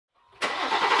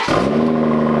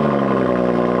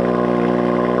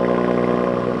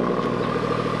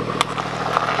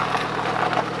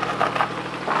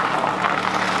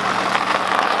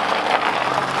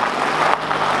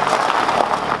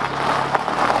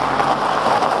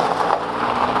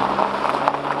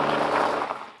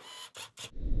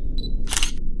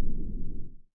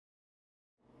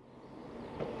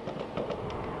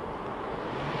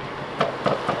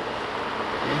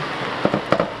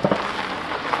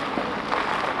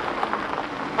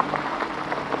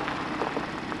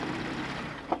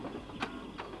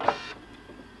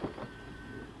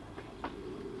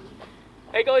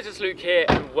it's Luke here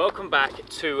and welcome back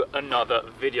to another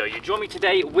video. You join me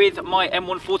today with my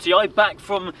M140i back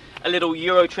from a little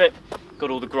Euro trip. Got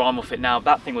all the grime off it now.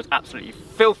 That thing was absolutely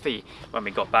filthy when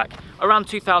we got back. Around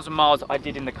 2,000 miles I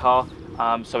did in the car,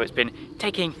 so it's been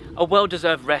taking a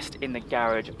well-deserved rest in the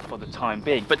garage for the time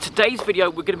being. But today's video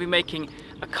we're going to be making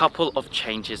a couple of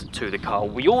changes to the car.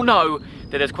 We all know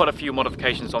that there's quite a few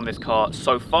modifications on this car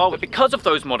so far, but because of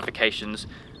those modifications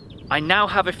I now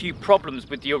have a few problems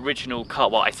with the original car.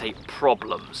 Well, I say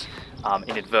problems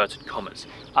in inverted commas.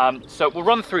 So we'll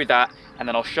run through that and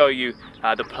then I'll show you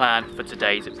the plan for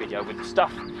today's video with the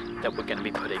stuff that we're going to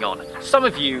be putting on. Some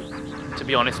of you, to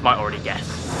be honest, might already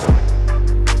guess.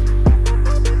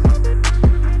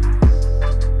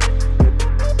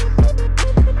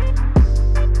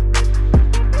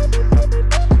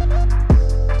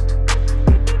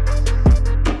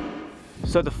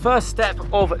 So the first step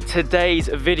of today's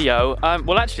video,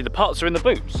 well actually the parts are in the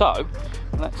boot, so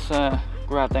let's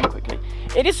grab them quickly.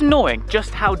 It is annoying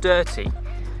just how dirty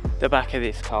the back of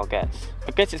this car gets.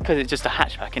 I guess it's because it's just a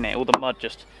hatchback, isn't it? All the mud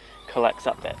just collects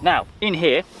up there. Now, in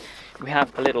here, we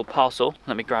have a little parcel,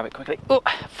 let me grab it quickly,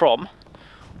 from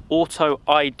Auto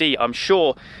ID. I'm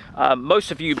sure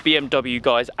most of you BMW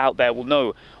guys out there will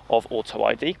know of Auto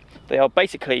ID. They are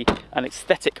basically an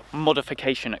aesthetic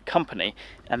modification company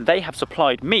and they have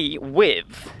supplied me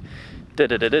with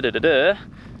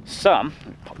some, let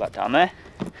me pop that down there,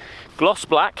 gloss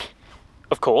black,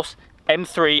 of course,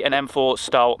 M3 and M4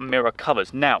 style mirror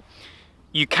covers. Now,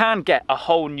 you can get a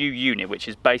whole new unit which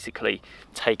is basically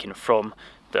taken from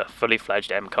the fully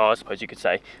fledged M car, I suppose you could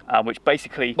say, which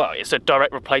basically, well, it's a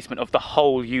direct replacement of the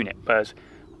whole unit, whereas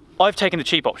I've taken the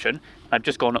cheap option. I've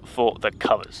just gone for the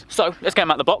covers. So let's get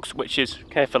them out of the box, which is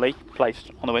carefully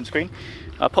placed on the windscreen.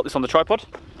 I'll put this on the tripod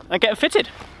and get them fitted.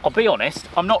 I'll be honest,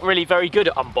 I'm not really very good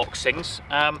at unboxings,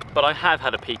 but I have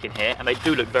had a peek in here and they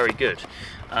do look very good.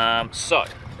 Got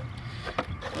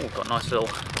a nice little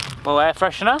air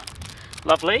freshener,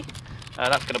 lovely.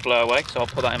 That's gonna blow away, so I'll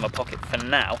put that in my pocket for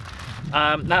now.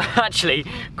 Now actually,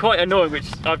 quite annoying, which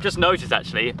I've just noticed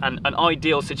actually, and an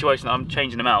ideal situation that I'm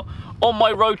changing them out. On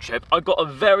my road trip, I got a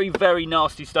very, very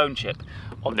nasty stone chip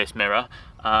on this mirror,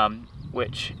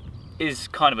 which is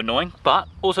kind of annoying, but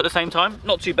also at the same time,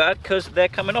 not too bad because they're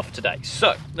coming off today.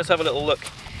 So let's have a little look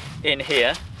in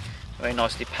here, very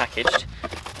nicely packaged.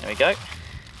 There we go.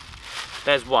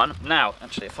 There's one. Now,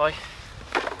 actually, if I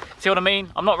see what I mean,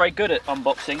 I'm not very good at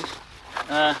unboxings.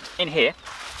 In here,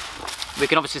 we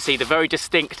can obviously see the very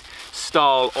distinct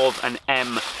style of an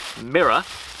M mirror.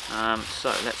 So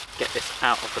let's get this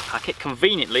out of the packet.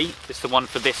 Conveniently, it's the one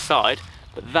for this side,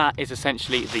 but that is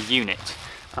essentially the unit.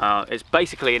 It's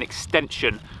basically an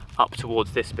extension up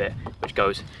towards this bit, which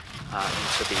goes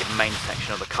into the main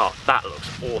section of the car. That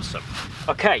looks awesome.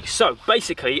 Okay, so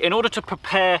basically, in order to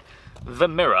prepare the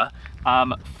mirror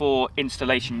for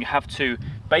installation, you have to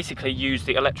basically use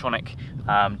the electronic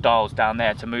dials down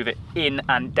there to move it in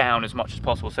and down as much as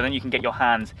possible, so then you can get your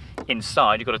hands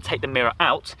inside. You've got to take the mirror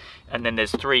out and then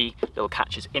there's 3 little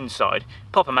catches inside,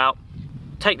 pop them out,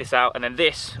 take this out, and then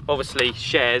this obviously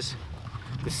shares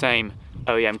the same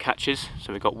OEM catches,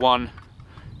 so we've got 1,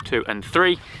 2 and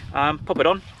 3. Pop it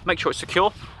on, make sure it's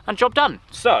secure, and job done.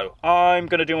 So I'm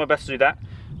going to do my best to do that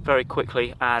very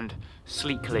quickly and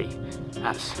sleekly.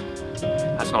 That's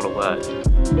not a word.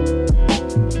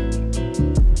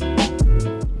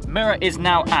 Mirror is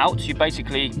now out. You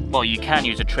basically, well, you can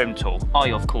use a trim tool.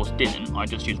 I of course didn't, I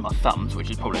just used my thumbs,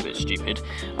 which is probably a bit stupid.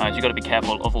 So you've got to be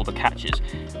careful of all the catches.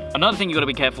 Another thing you've got to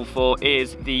be careful for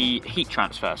is the heat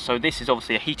transfer. So this is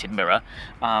obviously a heated mirror,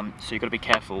 so you've got to be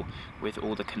careful with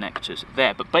all the connectors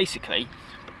there. But basically,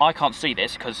 I can't see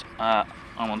this because I'm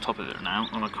on top of it now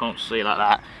and I can't see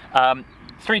like that.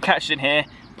 3 catches in here,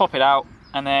 pop it out,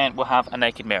 and then we'll have a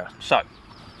naked mirror. So,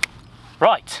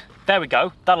 right, there we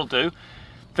go, that'll do.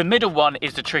 The middle one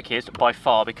is the trickiest by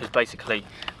far because basically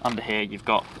under here you've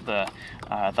got the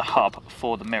hub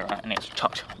for the mirror and it's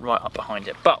tucked right up behind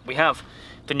it. But we have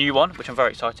the new one, which I'm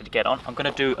very excited to get on. I'm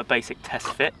going to do a basic test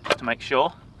fit just to make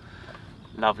sure.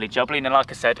 Lovely jubbly. And then,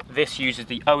 like I said, this uses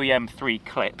the OEM 3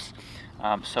 clips,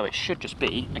 so it should just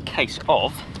be a case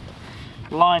of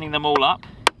lining them all up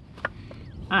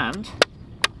and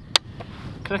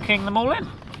clicking them all in.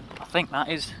 I think that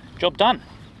is job done.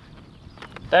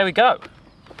 There we go.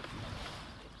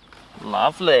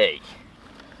 Lovely.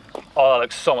 Oh, that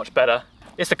looks so much better.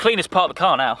 It's the cleanest part of the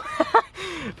car now.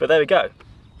 But there we go.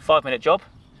 5-minute job.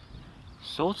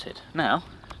 Sorted. Now,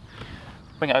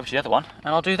 bring it over to the other one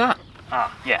and I'll do that.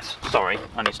 Ah, yes, sorry,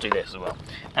 I need to do this as well.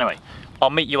 Anyway, I'll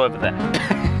meet you over there.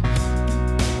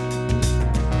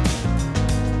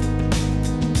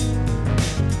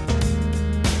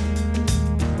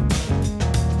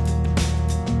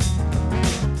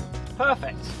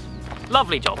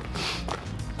 Lovely job.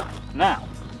 Now,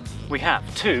 we have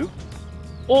two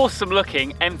awesome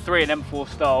looking M3 and M4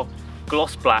 style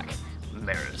gloss black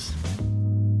mirrors.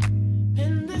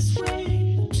 Been this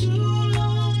way too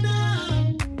long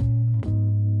now.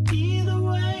 Either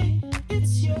way,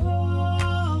 it's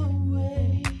your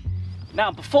way.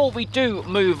 Now, before we do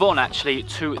move on actually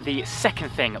to the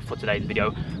second thing for today's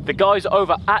video, the guys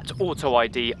over at Auto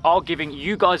ID are giving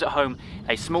you guys at home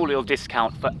a small little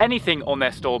discount for anything on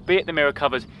their store, be it the mirror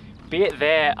covers, be it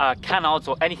their canards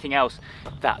or anything else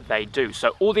that they do.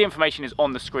 So all the information is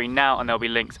on the screen now, and there'll be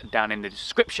links down in the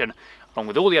description along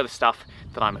with all the other stuff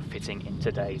that I'm fitting in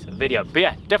today's video. But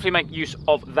yeah, definitely make use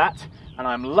of that, and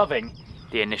I'm loving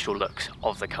the initial looks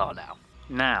of the car now.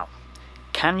 Now,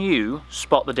 can you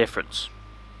spot the difference?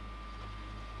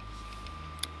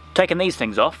 Taking these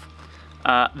things off,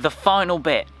 the final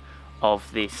bit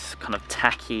of this kind of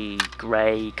tacky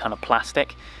grey kind of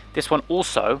plastic, this one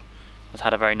also has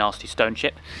had a very nasty stone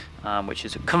chip, which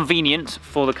is convenient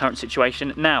for the current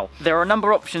situation. Now, there are a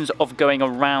number of options of going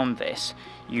around this.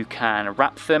 You can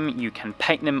wrap them, you can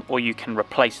paint them, or you can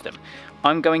replace them.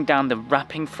 I'm going down the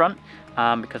wrapping front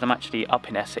because I'm actually up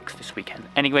in Essex this weekend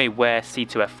anyway, where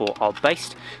C2F4 are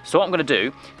based. So what I'm going to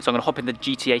do is I'm going to hop in the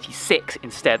GT86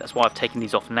 instead. That's why I've taken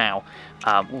these off now.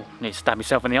 Ooh, need to stab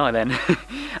myself in the eye then.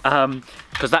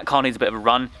 Because that car needs a bit of a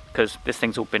run, because this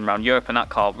thing's all been around Europe and that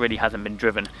car really hasn't been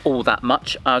driven all that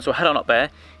much. So I'll head on up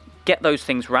there, get those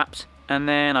things wrapped, and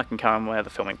then I can carry on with the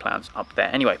filming plans up there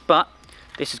anyway. But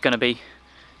this is going to be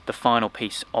the final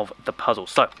piece of the puzzle.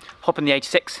 So hop in the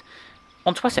 86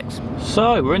 onto Essex.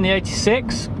 So we're in the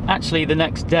 86, actually the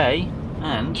next day,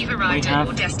 and you've arrived at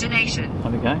your destination.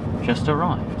 There we go, just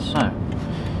arrived. So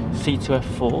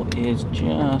C2F4 is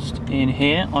just in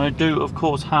here. I do of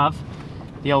course have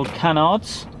the old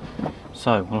canards,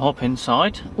 so we'll hop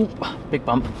inside. Ooh, big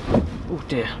bump. Oh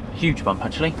dear, huge bump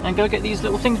actually, and go get these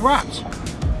little things wrapped.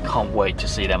 Can't wait to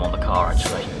see them on the car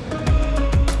actually.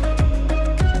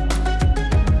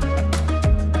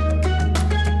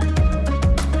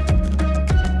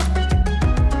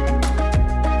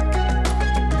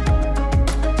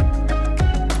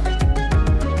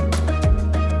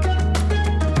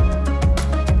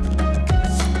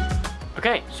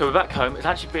 Okay, so we're back home. It's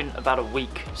actually been about a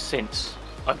week since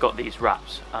I got these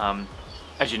wraps.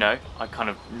 As you know, I kind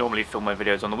of normally film my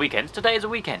videos on the weekends. Today is a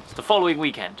weekend. It's the following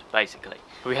weekend, basically.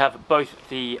 We have both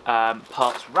the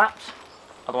parts wrapped.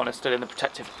 Other one is still in the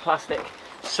protective plastic.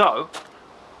 So,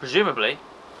 presumably,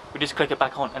 we just click it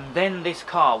back on, and then this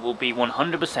car will be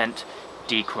 100%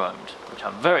 de-chromed, which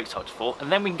I'm very excited for.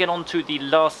 And then we can get on to the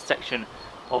last section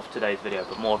of today's video,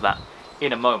 but more of that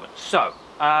in a moment. So,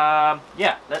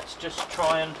 yeah, let's just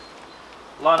try and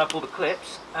line up all the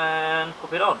clips and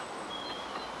pop it on.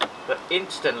 But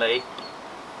instantly,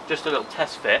 just a little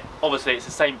test fit. Obviously it's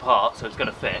the same part, so it's going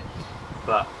to fit,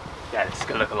 but yeah, this is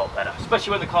going to look a lot better,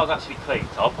 especially when the car's actually clean,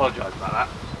 so I apologise about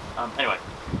that. Anyway,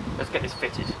 let's get this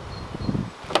fitted.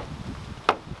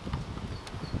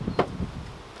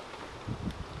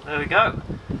 There we go.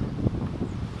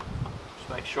 Just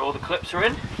make sure all the clips are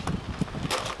in.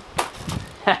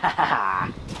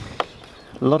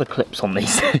 A lot of clips on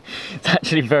these. It's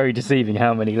actually very deceiving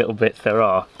how many little bits there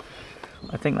are.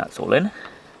 I think that's all in.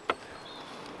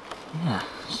 Yeah,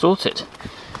 sorted.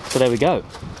 So there we go.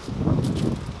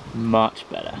 Much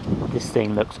better. This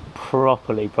thing looks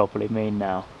properly mean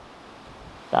now.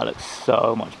 That looks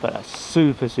so much better.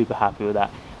 Super happy with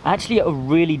that. Actually a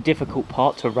really difficult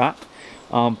part to wrap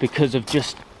because of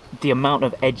just the amount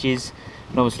of edges,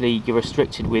 and obviously you're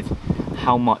restricted with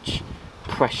how much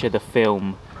pressure the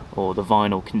film or the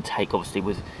vinyl can take, obviously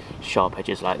with sharp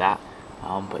edges like that.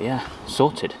 But yeah,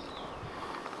 sorted.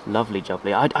 Lovely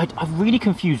jubbly. I'm really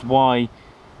confused why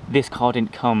this car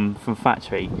didn't come from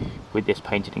factory with this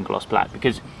painted in gloss black,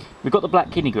 because we've got the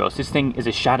black kidney grills. This thing is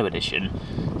a shadow edition,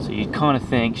 so you'd kind of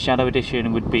think shadow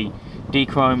edition would be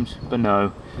de-chromed, but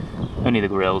no, only the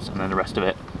grills and then the rest of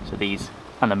it. So these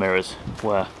and the mirrors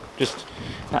were just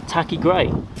that tacky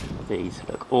grey. These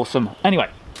look awesome. Anyway,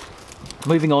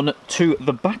 moving on to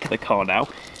the back of the car now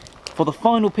for the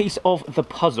final piece of the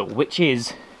puzzle, which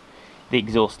is the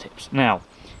exhaust tips. Now,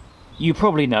 you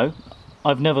probably know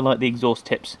I've never liked the exhaust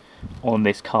tips on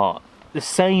this car. The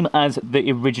same as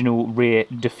the original rear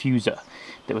diffuser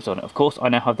that was on it. Of course, I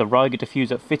now have the Riga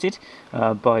diffuser fitted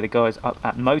by the guys up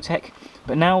at Motec,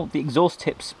 but now the exhaust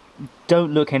tips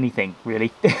don't look anything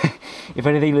really. If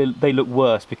anything, they look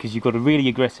worse, because you've got a really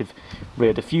aggressive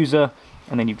rear diffuser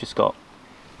and then you've just got,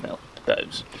 well,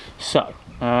 those. So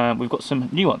we've got some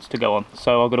new ones to go on,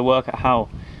 so I've got to work out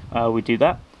how we do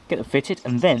that, get them fitted,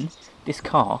 and then this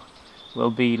car will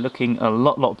be looking a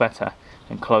lot better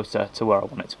and closer to where I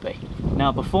want it to be.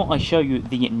 Now, before I show you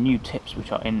the new tips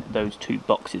which are in those 2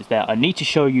 boxes there, I need to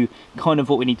show you kind of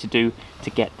what we need to do to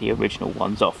get the original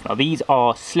ones off. Now, these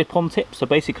are slip-on tips, so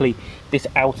basically this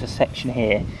outer section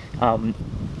here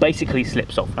basically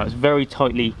slips off. Now, it's very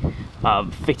tightly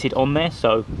fitted on there,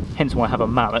 so hence why I have a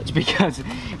mallet, because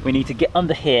we need to get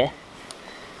under here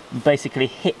and basically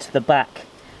hit the back.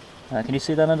 Can you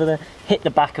see that under there? Hit the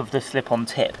back of the slip-on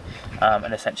tip,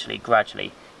 and essentially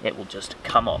gradually it will just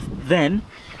come off. Then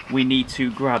we need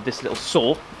to grab this little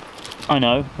saw. I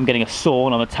know, I'm getting a saw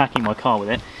and I'm attacking my car with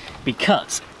it,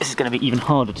 because this is going to be even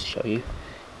harder to show you.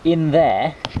 In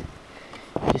there,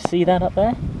 you see that up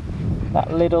there?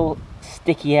 That little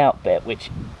sticky out bit, which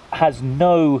has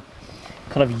no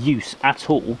kind of use at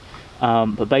all,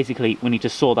 but basically we need to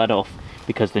saw that off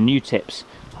because the new tips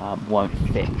won't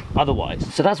fit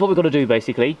otherwise. So that's what we've got to do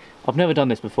basically. I've never done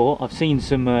this before. I've seen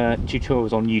some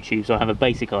tutorials on YouTube, so I have a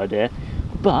basic idea,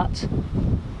 but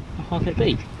how hard can it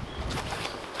be?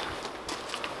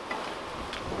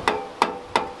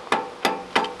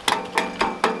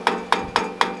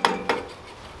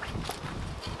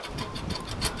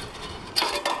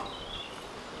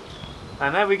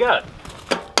 And there we go.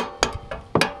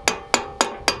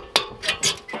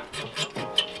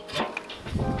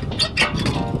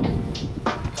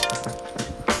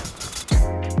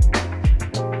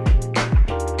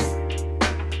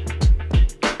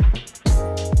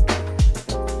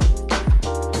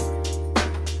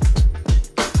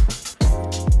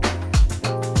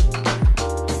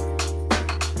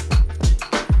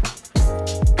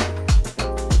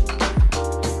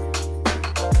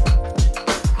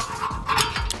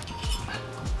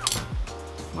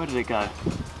 Where did it go?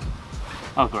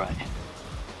 Oh, great.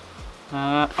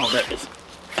 Oh, there it is.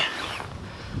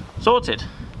 Sorted.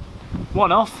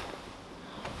 One off.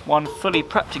 One fully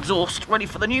prepped exhaust, ready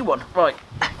for the new one. Right.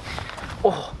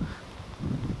 Oh,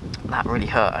 that really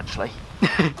hurt, actually.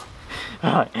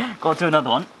 Alright, got to do another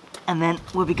one, and then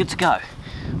we'll be good to go.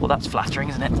 Well, that's flattering,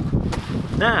 isn't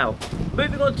it? Now,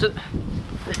 moving on to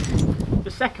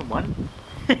the second one.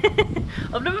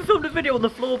 I've never filmed a video on the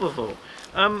floor before.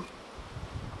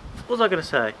 What was I going to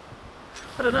say?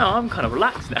 I don't know, I'm kind of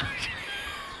relaxed now.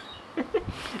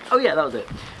 Oh yeah, that was it.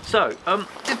 So,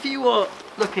 if you are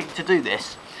looking to do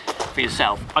this for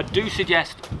yourself, I do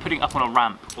suggest putting it up on a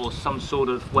ramp or some sort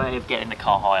of way of getting the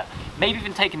car higher. Maybe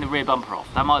even taking the rear bumper off,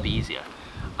 that might be easier.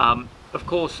 Of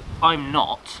course, I'm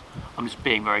not. I'm just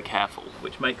being very careful,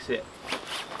 which makes it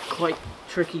quite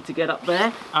tricky to get up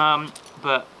there.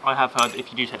 But I have heard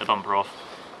if you do take the bumper off,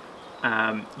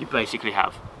 you basically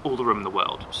have all the room in the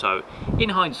world. So in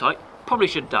hindsight, probably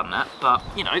should have done that, but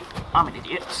you know, I'm an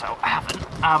idiot, so I haven't.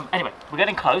 Anyway, we're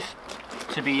getting close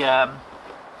to being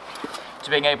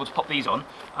able to pop these on.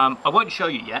 I won't show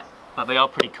you yet, but they are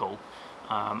pretty cool,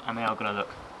 and they are going to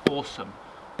look awesome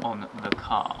on the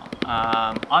car.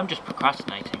 I'm just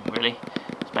procrastinating, really.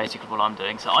 That's basically what I'm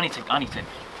doing. So I need to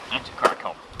crack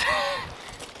on.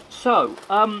 So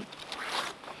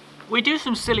we do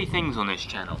some silly things on this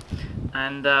channel,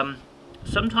 and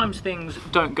sometimes things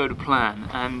don't go to plan,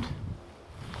 and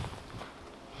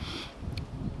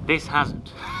this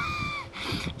hasn't.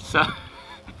 So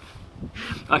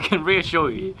I can reassure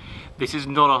you, this is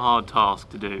not a hard task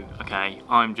to do, okay?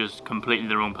 I'm just completely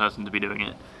the wrong person to be doing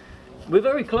it. We're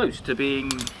very close to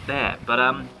being there, but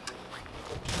I'm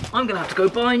gonna have to go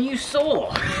buy a new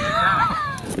saw.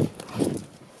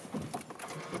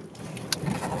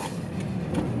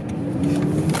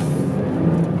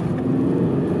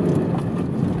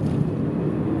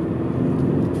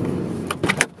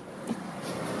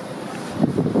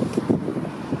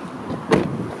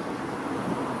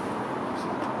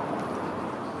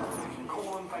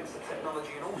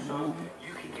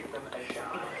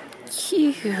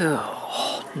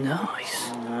 Oh, nice.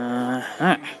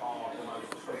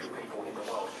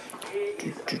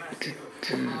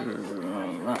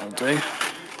 That'll do.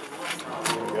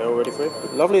 There we go, ready for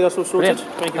it. Lovely, that's all sorted.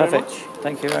 Brilliant. Thank you Perfect. very much.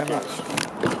 Thank you very much.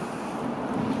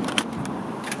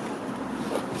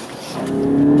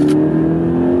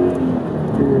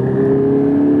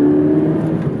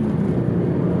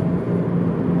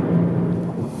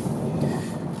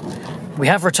 We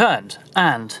have returned,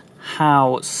 and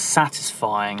how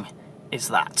satisfying is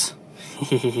that?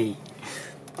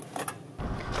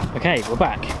 Okay, we're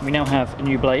back. We now have a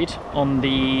new blade on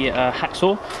the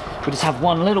hacksaw. We just have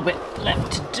one little bit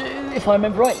left to do, if I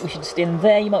remember right. We should just in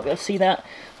there, you might be able to see that.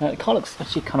 The car looks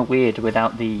actually kind of weird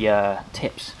without the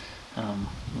tips,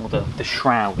 or the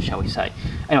shroud, shall we say.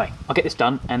 Anyway, I'll get this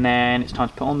done, and then it's time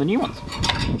to put on the new ones.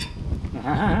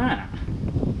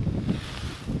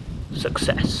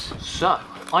 Success. So,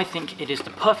 I think it is the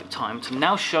perfect time to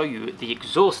now show you the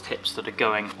exhaust tips that are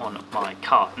going on my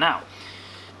car. Now,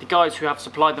 the guys who have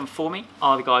supplied them for me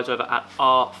are the guys over at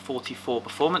R44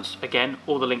 Performance. Again,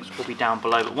 all the links will be down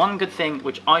below. But one good thing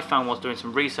which I found whilst doing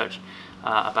some research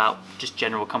about just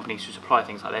general companies who supply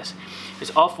things like this is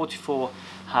R44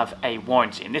 have a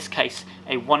warranty. In this case,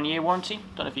 a 1-year warranty.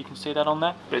 Don't know if you can see that on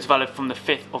there, but it's valid from the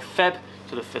 5th of Feb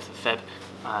to the 5th of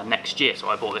Feb next year. So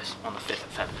I bought this on the 5th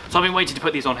of Feb. So I've been waiting to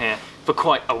put these on here for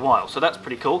quite a while. So that's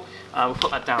pretty cool. We'll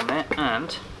put that down there,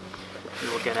 and we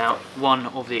will get out one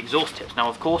of the exhaust tips. Now,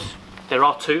 of course, there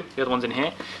are two, the other one's in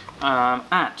here,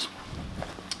 and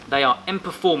they are M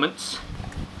Performance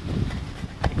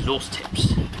exhaust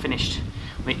tips, finished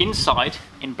on the inside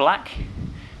in black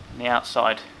and the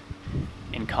outside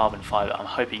in carbon fibre. I'm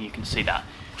hoping you can see that.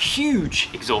 Huge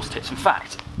exhaust tips. In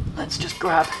fact, let's just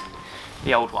grab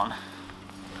the old one.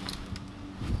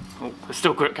 Oh, there's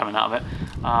still grip coming out of it,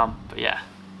 but yeah,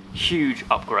 huge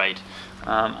upgrade.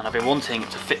 And I've been wanting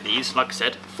to fit these, like I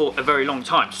said, for a very long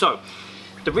time. So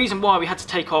the reason why we had to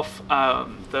take off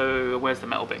where's the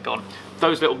metal bit gone?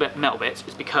 Those little metal bits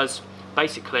is because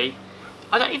basically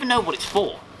I don't even know what it's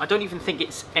for. I don't even think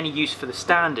it's any use for the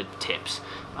standard tips,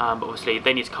 but obviously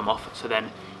they need to come off, so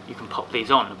then you can pop these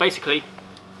on. Basically,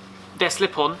 they're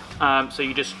slip-on, so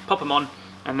you just pop them on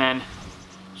and then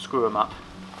screw them up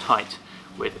tight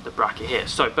with the bracket here.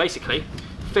 So basically,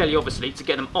 fairly obviously, to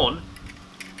get them on,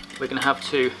 we're going to have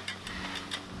to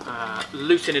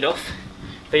loosen it off.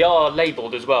 They are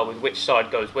labelled as well with which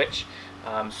side goes which.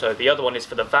 So the other one is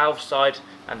for the valve side,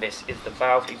 and this is the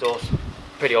valve exhaust.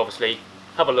 Pretty obviously,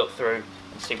 have a look through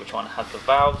and see which one has the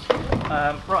valves.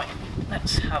 Right,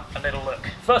 let's have a little look.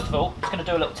 First of all, I'm just going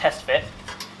to do a little test fit,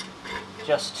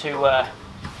 just to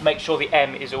make sure the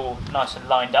M is all nice and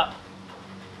lined up.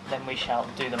 Then we shall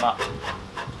do them up.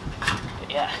 But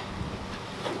yeah,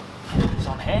 it's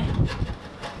on here.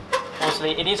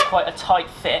 Obviously, it is quite a tight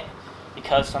fit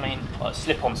because, I mean, a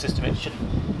slip-on system, it shouldn't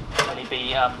really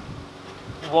be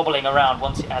wobbling around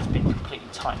once it has been completely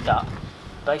tightened up.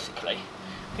 Basically,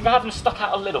 I think I have them stuck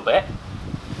out a little bit,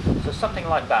 so something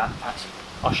like that.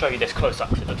 I'll show you this close up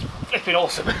because it looks flipping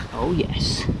awesome. Oh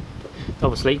yes.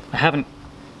 Obviously, I haven't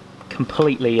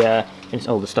completely,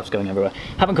 oh, the stuff's going everywhere.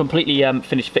 Haven't completely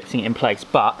finished fixing it in place,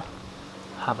 but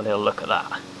have a little look at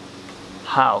that.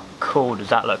 How cool does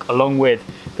that look? Along with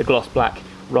the gloss black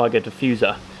Riga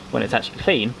diffuser, when it's actually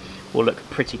clean, will look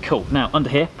pretty cool. Now, under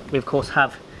here, we of course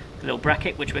have the little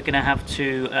bracket, which we're gonna have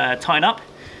to tighten up.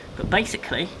 But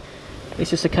basically, it's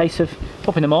just a case of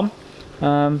popping them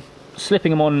on, slipping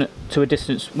them on to a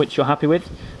distance which you're happy with,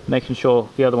 making sure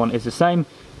the other one is the same,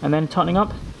 and then tightening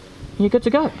up, and you're good to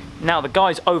go. Now, the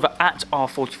guys over at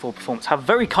R44 Performance have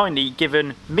very kindly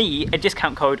given me a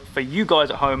discount code for you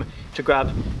guys at home to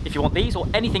grab if you want these or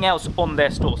anything else on their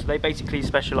store. So they basically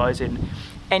specialise in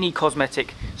any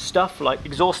cosmetic stuff like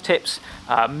exhaust tips,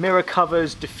 mirror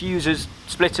covers, diffusers,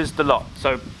 splitters, the lot.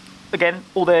 So again,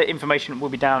 all their information will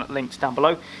be linked down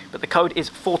below, but the code is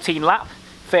 14LAP,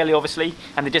 fairly obviously,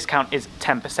 and the discount is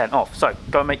 10% off. So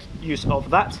go and make use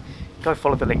of that. Go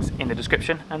follow the links in the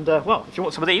description, and well, if you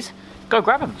want some of these, go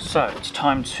grab them. So it's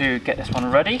time to get this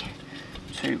one ready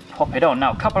to pop it on.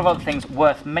 Now, a couple of other things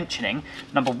worth mentioning.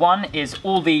 Number one is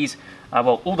all these,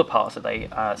 well, all the parts that they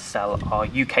sell are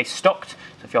UK stocked.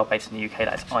 So if you're based in the UK,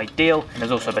 that's ideal. And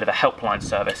there's also a bit of a helpline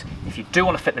service if you do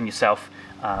want to fit them yourself.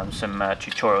 Some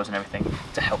tutorials and everything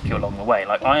to help you along the way.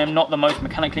 Like, I am not the most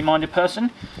mechanically minded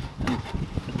person.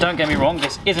 Don't get me wrong,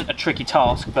 this isn't a tricky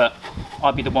task, but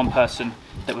I'd be the one person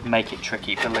that would make it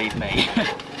tricky, believe me.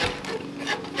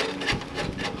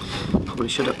 Probably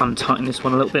should have untightened this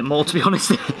one a little bit more, to be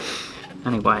honest.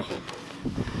 Anyway,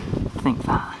 I think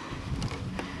that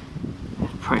is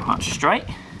pretty much straight.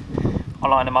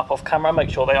 I'll line them up off camera, make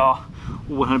sure they are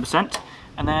 100%,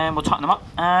 and then we'll tighten them up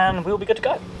and we'll be good to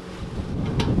go.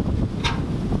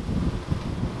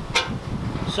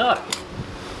 So,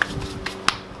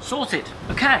 sorted,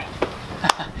 okay.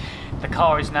 The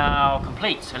car is now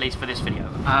complete, at least for this video.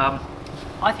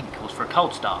 I think it calls for a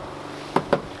cold start.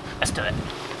 Let's do it.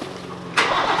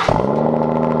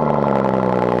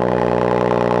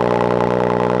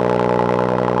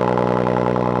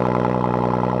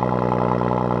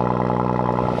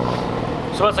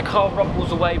 So as the car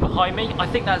rumbles away behind me, I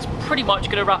think that's pretty much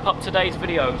going to wrap up today's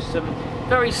video. Some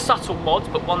very subtle mods,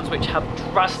 but ones which have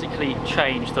drastically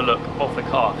changed the look of the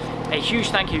car. A huge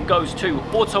thank you goes to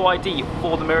Auto ID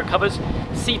for the mirror covers,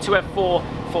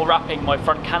 C2F4 for wrapping my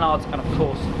front canards, and of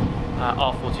course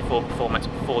R44 Performance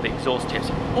for the exhaust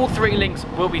tips. All three links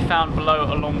will be found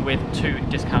below, along with 2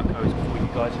 discount codes for you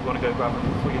guys if you want to go grab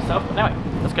them for yourself. But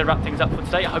anyway, that's going to wrap things up for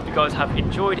today. I hope you guys have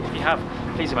enjoyed. If you have,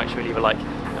 please do make sure you leave a like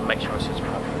and make sure you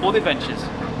subscribe. All the adventures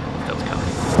still to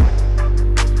come.